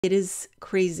It is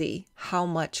crazy how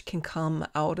much can come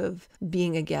out of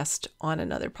being a guest on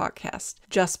another podcast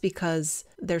just because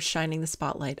they're shining the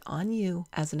spotlight on you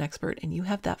as an expert and you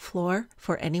have that floor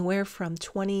for anywhere from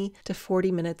 20 to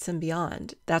 40 minutes and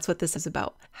beyond. That's what this is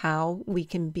about. How we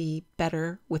can be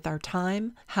better with our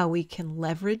time, how we can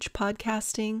leverage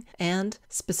podcasting and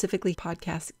specifically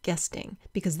podcast guesting,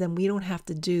 because then we don't have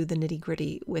to do the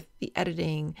nitty-gritty with the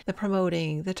editing, the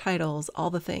promoting, the titles, all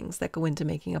the things that go into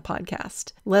making a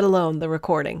podcast, let alone the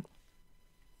recording.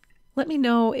 Let me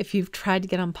know if you've tried to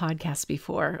get on podcasts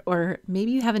before, or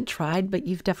maybe you haven't tried, but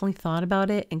you've definitely thought about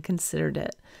it and considered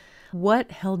it.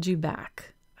 What held you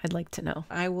back? I'd like to know.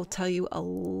 I will tell you a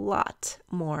lot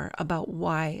more about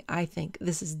why I think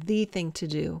this is the thing to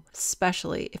do,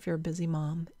 especially if you're a busy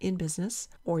mom in business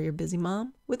or you're a busy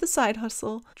mom with a side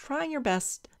hustle, trying your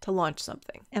best to launch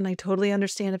something. And I totally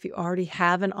understand if you already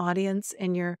have an audience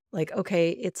and you're like,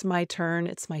 okay, it's my turn,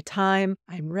 it's my time,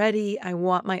 I'm ready, I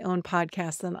want my own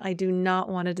podcast, then I do not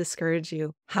want to discourage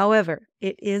you. However,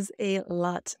 it is a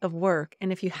lot of work.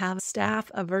 And if you have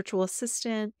staff, a virtual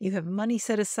assistant, you have money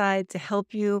set aside to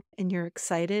help you, and you're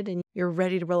excited and you're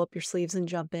ready to roll up your sleeves and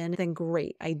jump in, then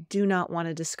great. I do not want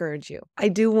to discourage you. I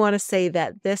do want to say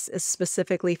that this is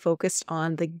specifically focused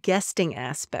on the guesting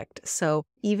aspect. So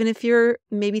even if you're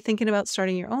maybe thinking about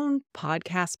starting your own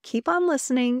podcast, keep on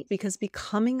listening, because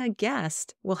becoming a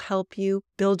guest will help you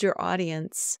build your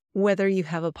audience, whether you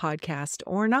have a podcast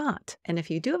or not. And if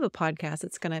you do have a podcast,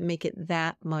 it's going to make it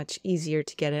that much easier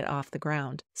to get it off the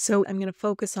ground. So I'm going to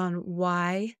focus on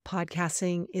why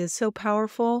podcasting is so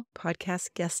powerful, podcast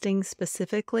guesting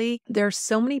specifically. There are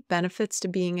so many benefits to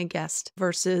being a guest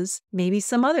versus maybe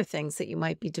some other things that you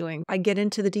might be doing. I get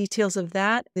into the details of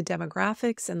that, the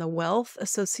demographics and the wealth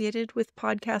associated with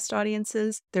podcast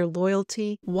audiences, their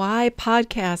loyalty, why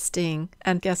podcasting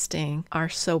and guesting are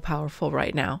so powerful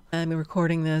right now. I'm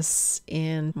recording this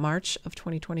in March of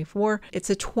 2024. It's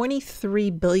a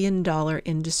 $23 billion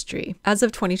industry. As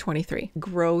of 2023,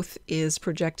 growth is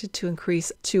projected to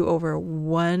increase to over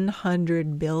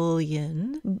 100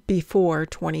 billion before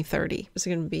 2030. It's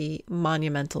going to be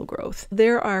monumental growth.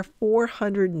 There are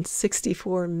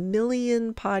 464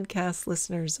 million podcast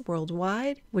listeners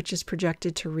worldwide, which is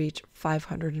projected to reach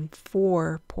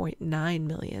 504.9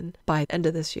 million by the end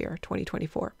of this year,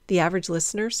 2024. The average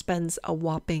listener spends a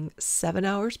whopping 7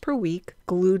 hours per week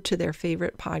glued to their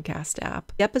favorite podcast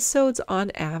app. The episodes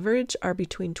on average are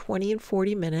between 20 and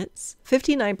 40 minutes.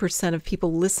 59% of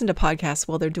people listen to podcasts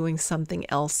while they're doing something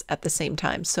else at the same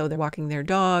time. So they're walking their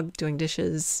dog, doing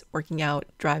dishes, working out,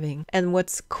 driving. And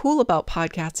what's cool about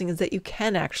podcasting is that you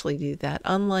can actually do that.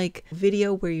 Unlike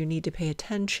video where you need to pay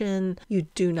attention, you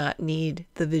do not need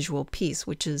the visual piece,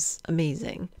 which is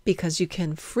amazing because you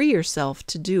can free yourself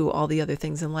to do all the other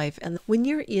things in life. And when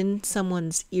you're in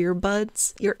someone's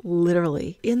earbuds, you're literally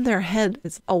in their head.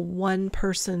 It's a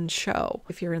one-person show.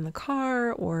 If you're in the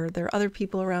car or there are other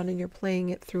people around and you're playing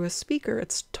it through a speaker,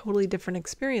 it's a totally different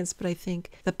experience. But I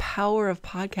think the power of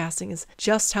podcasting is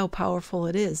just how powerful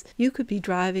it is. You could be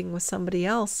driving with somebody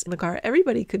else in the car.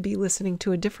 Everybody could be listening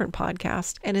to a different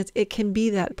podcast. And it can be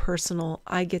that personal,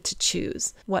 I get to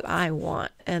choose what I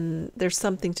want. And there's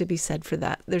something to be said for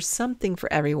that. There's something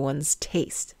for everyone's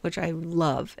taste, which I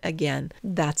love. Again,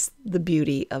 that's the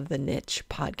beauty of the niche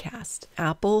podcast.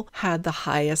 Apple had the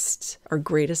highest or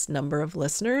greatest number of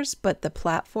listeners, but the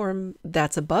platform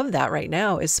that's above that right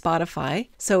now is Spotify.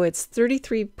 So it's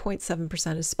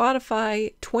 33.7% is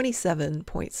Spotify,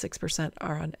 27.6%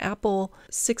 are on Apple,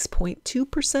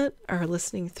 6.2% are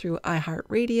listening through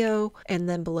iHeartRadio, and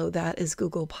then below that is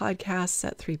Google Podcasts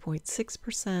at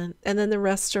 3.6%. And then the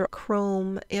rest are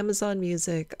Chrome, Amazon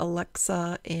Music,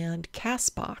 Alexa, and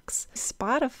Castbox.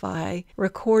 Spotify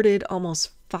recorded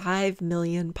almost 5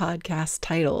 million podcast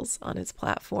titles on its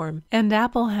platform. And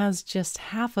Apple has just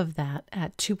half of that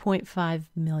at 2.5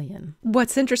 million.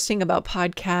 What's interesting about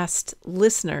podcast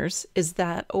listeners is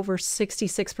that over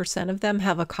 66% of them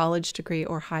have a college degree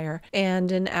or higher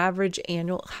and an average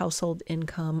annual household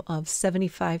income of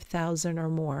 $75,000 or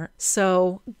more.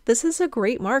 So this is a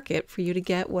great market for you to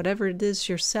get whatever it is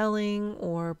you're selling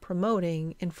or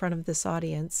promoting in front of this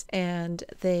audience. And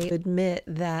they admit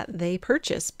that they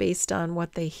purchase based on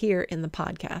what they hear in the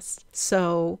podcast.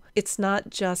 So it's not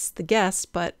just the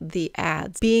guest, but the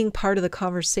ads. Being part of the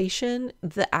conversation,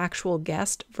 the actual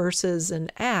guest versus an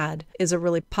ad is a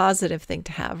really positive thing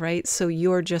to have, right? So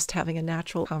you're just having a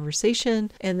natural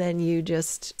conversation and then you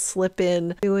just slip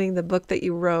in doing the book that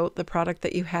you wrote, the product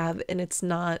that you have, and it's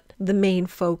not the main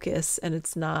focus and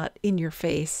it's not in your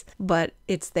face, but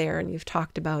it's there and you've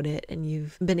talked about it and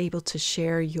you've been able to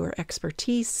share your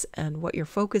expertise and what your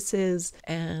focus is,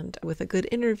 and with a good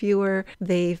interviewer.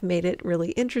 They've made it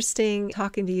really interesting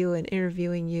talking to you and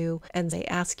interviewing you, and they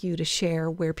ask you to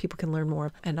share where people can learn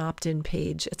more, an opt-in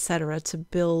page, etc., to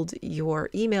build your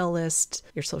email list,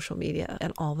 your social media,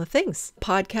 and all the things.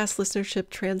 Podcast listenership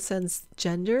transcends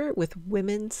gender, with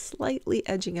women slightly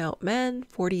edging out men,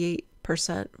 48%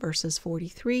 versus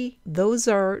 43. Those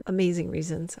are amazing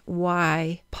reasons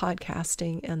why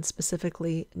podcasting, and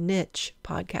specifically niche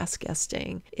podcast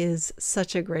guesting, is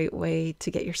such a great way to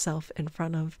get yourself in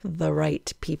front of the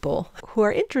right people who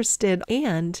are interested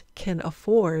and can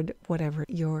afford whatever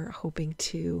you're hoping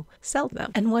to sell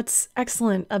them. And what's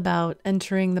excellent about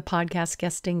entering the podcast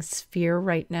guesting sphere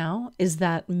right now is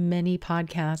that many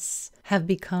podcasts have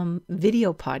become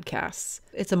video podcasts.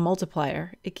 It's a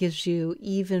multiplier. It gives you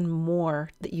even more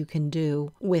that you can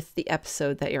do with the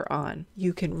episode that you're on.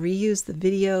 You can reuse the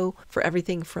video for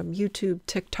everything from YouTube,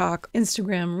 TikTok,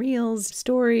 Instagram Reels,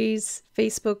 Stories,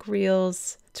 Facebook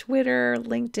Reels, Twitter,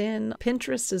 LinkedIn,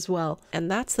 Pinterest as well.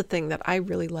 And that's the thing that I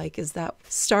really like, is that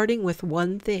starting with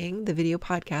one thing, the video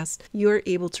podcast, you're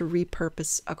able to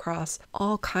repurpose across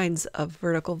all kinds of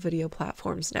vertical video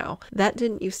platforms now. That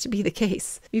didn't used to be the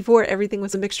case. Before, everything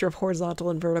was a mixture of horizontal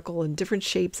and vertical and different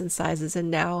shapes and sizes, and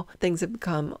now things have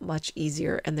become much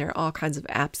easier, and there are all kinds of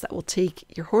apps that will take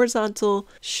your horizontal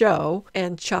show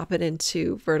and chop it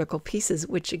into vertical pieces,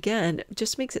 which again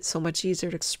just makes it so much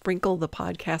easier to sprinkle the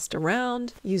podcast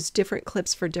around, use different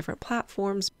clips for different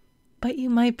platforms. But you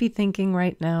might be thinking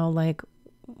right now, like,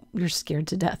 you're scared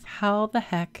to death. How the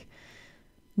heck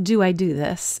do I do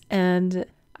this? And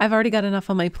I've already got enough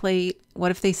on my plate.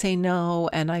 What if they say no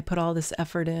and I put all this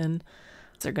effort in?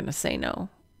 They're going to say no.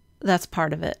 That's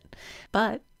part of it.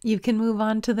 But you can move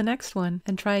on to the next one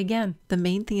and try again. The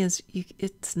main thing is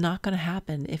it's not going to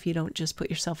happen if you don't just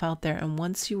put yourself out there. And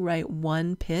once you write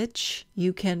one pitch,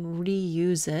 you can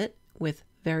reuse it with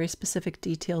very specific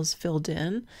details filled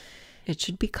in. It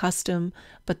should be custom,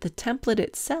 but the template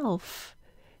itself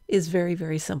is very,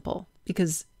 very simple,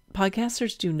 because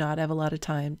podcasters do not have a lot of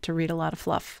time to read a lot of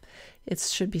fluff. It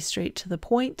should be straight to the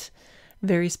point,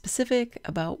 very specific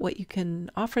about what you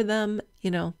can offer them. You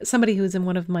know, somebody who was in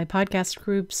one of my podcast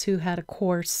groups who had a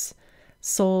course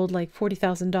sold like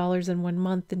 $40,000 in 1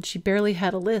 month, and she barely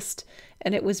had a list.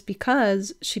 And it was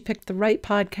because she picked the right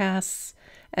podcasts,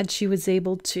 and she was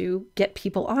able to get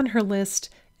people on her list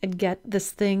and get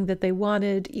this thing that they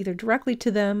wanted either directly to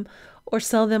them or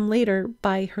sell them later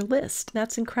by her list.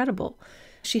 That's incredible.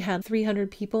 She had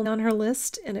 300 people on her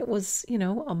list, and it was,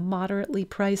 a moderately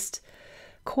priced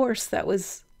course that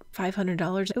was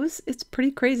 $500. It's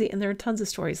pretty crazy. And there are tons of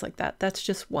stories like that. That's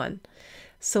just one.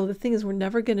 So the thing is, we're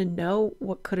never going to know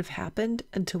what could have happened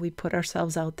until we put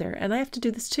ourselves out there. And I have to do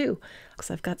this too,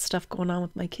 because I've got stuff going on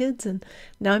with my kids. And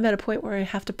now I'm at a point where I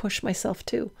have to push myself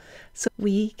too. So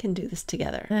we can do this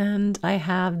together. And I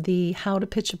have the How to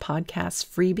Pitch a Podcast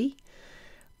freebie,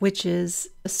 which is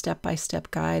a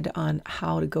step-by-step guide on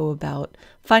how to go about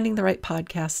finding the right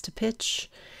podcast to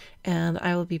pitch. And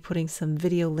I will be putting some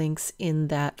video links in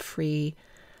that free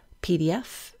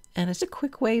PDF. And it's a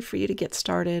quick way for you to get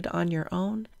started on your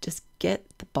own. Just get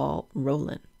the ball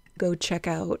rolling. Go check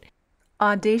out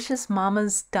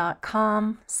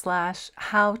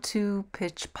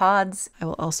audaciousmamas.com/how-to-pitch-pods. I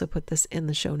will also put this in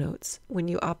the show notes. When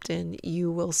you opt in, you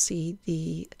will see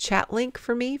the chat link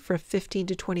for me for a 15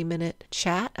 to 20 minute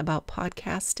chat about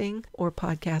podcasting or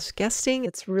podcast guesting.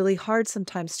 It's really hard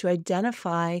sometimes to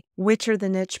identify which are the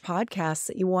niche podcasts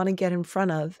that you want to get in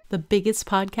front of. The biggest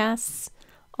podcasts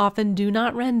often do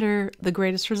not render the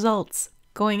greatest results.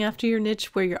 Going after your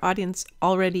niche where your audience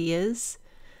already is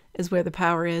where the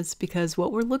power is, because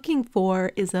what we're looking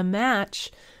for is a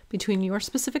match between your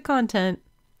specific content,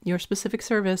 your specific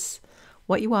service,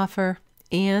 what you offer,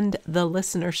 and the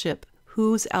listenership.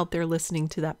 Who's out there listening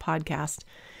to that podcast?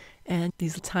 And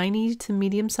these tiny to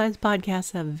medium-sized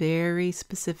podcasts have very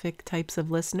specific types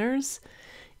of listeners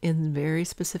in very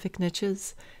specific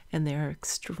niches, and they're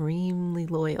extremely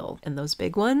loyal. And those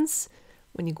big ones,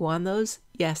 when you go on those,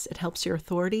 yes, it helps your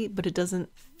authority, but it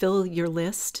doesn't fill your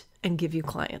list and give you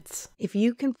clients. If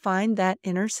you can find that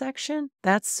intersection,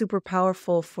 that's super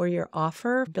powerful for your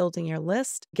offer, building your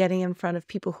list, getting in front of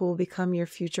people who will become your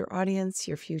future audience,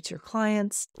 your future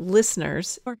clients.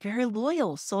 Listeners are very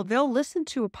loyal, so they'll listen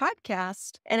to a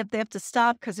podcast, and if they have to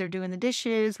stop because they're doing the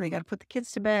dishes, or they got to put the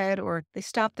kids to bed, or they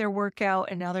stop their workout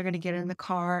and now they're going to get in the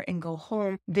car and go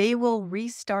home, they will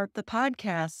restart the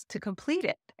podcast to complete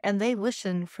it. and they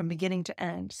listen from beginning to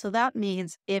end. So that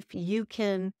means if you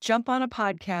can jump on a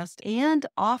podcast and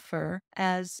offer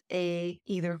as a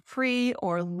either free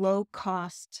or low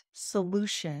cost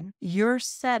solution, you're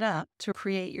set up to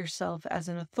create yourself as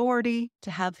an authority,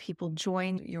 to have people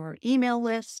join your email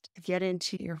list, get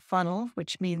into your funnel,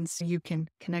 which means you can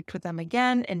connect with them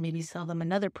again and maybe sell them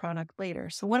another product later.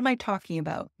 So what am I talking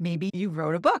about? Maybe you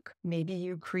wrote a book. Maybe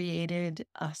you created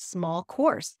a small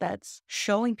course that's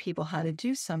showing people how to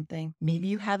do something. Maybe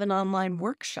you have an online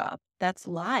workshop that's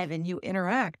live and you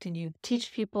interact and you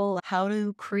teach people how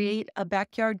to create a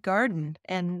backyard garden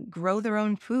and grow their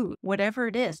own food, whatever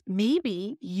it is.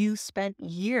 Maybe you spent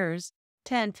years,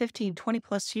 10, 15, 20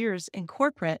 plus years in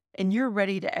corporate, and you're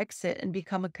ready to exit and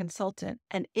become a consultant.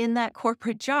 And in that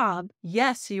corporate job,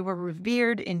 yes, you were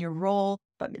revered in your role,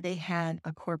 but they had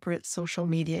a corporate social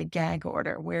media gag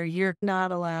order where you're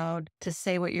not allowed to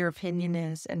say what your opinion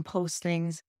is and post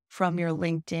things from your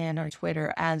LinkedIn or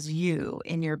Twitter as you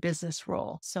in your business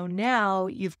role. So now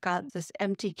you've got this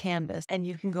empty canvas and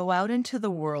you can go out into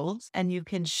the world and you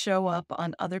can show up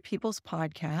on other people's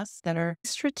podcasts that are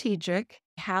strategic,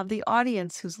 have the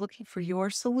audience who's looking for your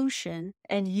solution,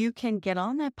 and you can get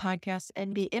on that podcast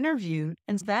and be interviewed.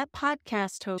 And that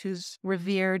podcast host who's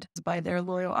revered by their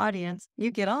loyal audience, you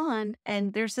get on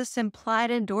and there's this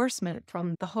implied endorsement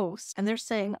from the host. And they're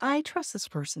saying, I trust this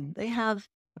person. They have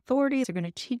authorities are going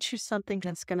to teach you something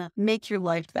that's going to make your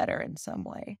life better in some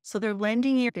way. So they're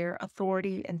lending you their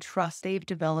authority and trust they've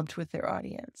developed with their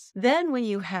audience. Then when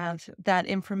you have that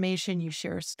information, you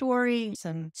share a story,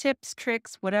 some tips,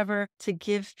 tricks, whatever, to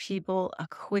give people a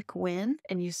quick win,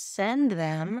 and you send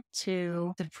them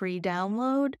to the free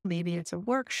download. Maybe it's a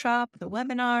workshop, the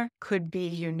webinar, could be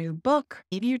your new book.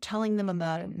 Maybe you're telling them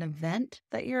about an event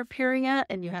that you're appearing at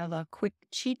and you have a quick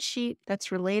cheat sheet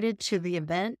that's related to the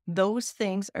event. Those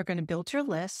things are going to build your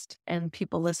list, and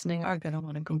people listening are going to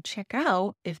want to go check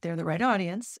out if they're the right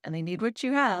audience and they need what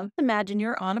you have. Imagine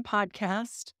you're on a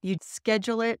podcast, you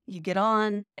schedule it, you get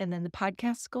on, and then the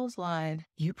podcast goes live.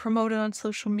 You promote it on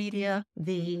social media.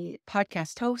 The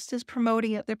podcast host is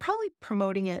promoting it. They're probably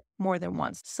promoting it more than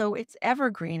once. So it's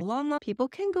evergreen. Long people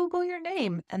can Google your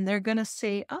name and they're going to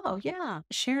say, oh yeah,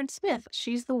 Sharon Smith,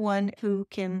 she's the one who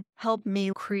can help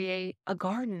me create a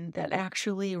garden that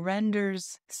actually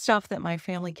renders stuff that my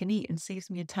family can eat and saves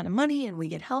me a ton of money and we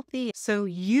get healthy. So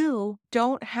you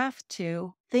don't have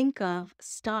to think of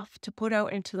stuff to put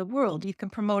out into the world. You can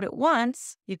promote it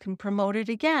once, you can promote it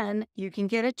again, you can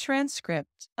get a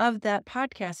transcript of that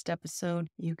podcast episode,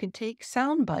 you can take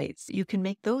sound bites, you can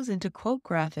make those into quote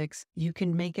graphics, you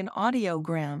can make an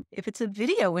audiogram. If it's a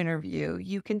video interview,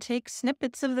 you can take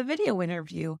snippets of the video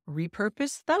interview,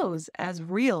 repurpose those as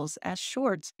reels, as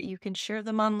shorts. You can share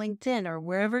them on LinkedIn or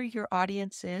wherever your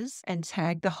audience is and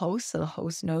tag the host so the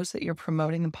host knows that you're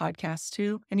promoting the podcast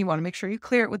too. And you want to make sure you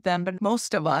clear it with them. But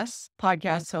most of us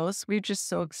podcast hosts, we're just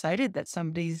so excited that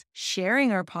somebody's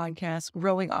sharing our podcast,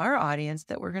 growing our audience,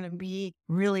 that we're going to be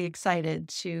really excited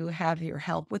to have your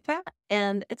help with that.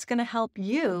 And it's going to help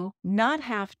you not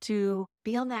have to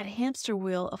be on that hamster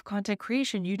wheel of content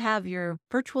creation. You'd have your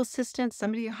virtual assistant,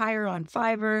 somebody you hire on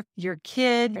Fiverr, your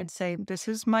kid, and say, this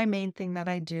is my main thing that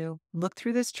I do. Look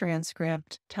through this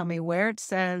transcript. Tell me where it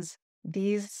says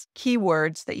these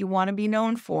keywords that you want to be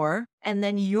known for. And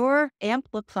then you're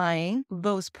amplifying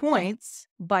those points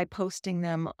by posting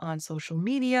them on social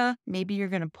media. Maybe you're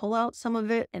going to pull out some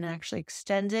of it and actually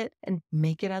extend it and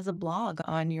make it as a blog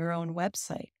on your own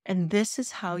website. And this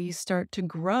is how you start to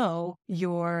grow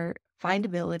your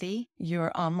findability,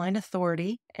 your online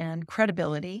authority and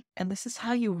credibility. And this is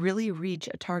how you really reach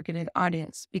a targeted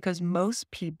audience, because most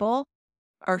people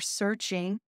are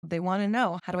searching. They want to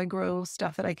know, how do I grow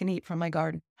stuff that I can eat from my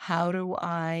garden? How do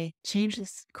I change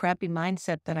this crappy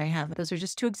mindset that I have? Those are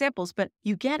just two examples, but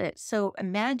you get it. So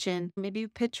imagine maybe you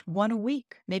pitch one a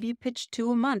week, maybe you pitch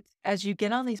 2 a month. As you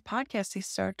get on these podcasts, they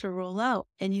start to roll out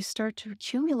and you start to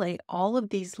accumulate all of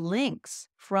these links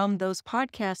from those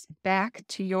podcasts back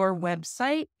to your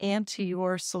website and to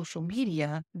your social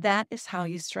media. That is how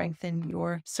you strengthen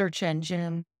your search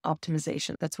engine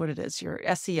optimization. That's what it is, your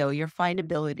SEO, your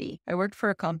findability. I worked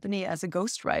for a company as a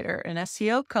ghostwriter, an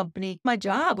SEO company. My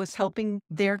job was helping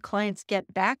their clients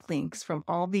get backlinks from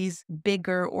all these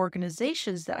bigger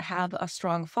organizations that have a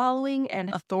strong following and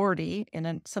authority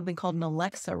in something called an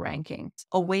Alexa ranking,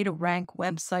 a way to rank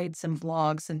websites and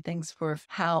blogs and things for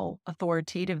how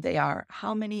authoritative they are,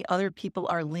 how many other people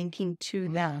are linking to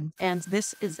them. And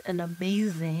this is an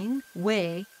amazing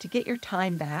way to get your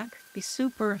time back, be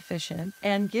super efficient,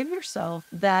 and give yourself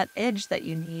that edge that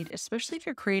you need, especially if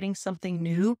you're creating something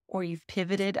new or you've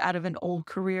pivoted out of an old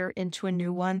career into a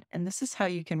new one. And this is how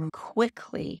you can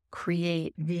quickly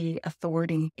create the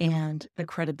authority and the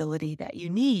credibility that you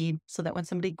need so that when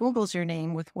somebody Googles your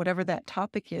name with whatever that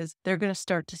topic is, they're going to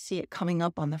start to see it coming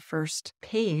up on the first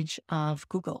page of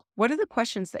Google. What are the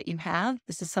questions that you have?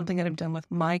 This is something that I've done with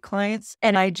my clients.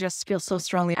 And I just feel so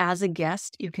strongly as a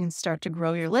guest, you can start to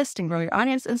grow your list and grow your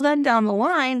audience. And then down the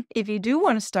line, if you do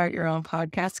want to start your own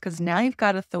podcast, because now you've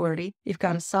got authority, you've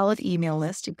got a solid email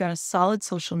list, you've got a solid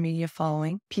social media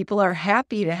following, people are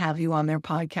happy to have you on their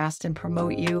podcast and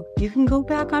promote you, you can go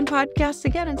back on podcasts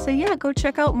again and say, yeah, go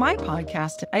check out my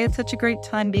podcast. I had such a great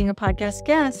time being a podcast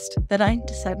guest that I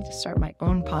decided to start my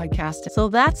own podcast. So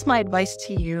that's my advice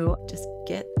to you. Just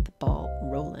get the ball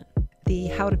rolling. The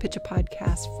How to Pitch a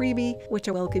Podcast freebie, which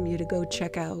I welcome you to go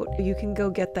check out. You can go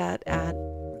get that at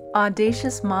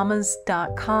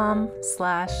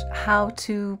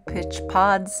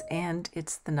audaciousmamas.com/how-to-pitch-pods, and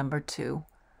it's the number 2.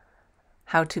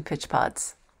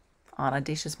 How-to-pitch-pods on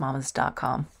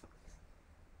audaciousmamas.com.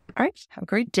 All right. Have a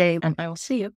great day, and I will see you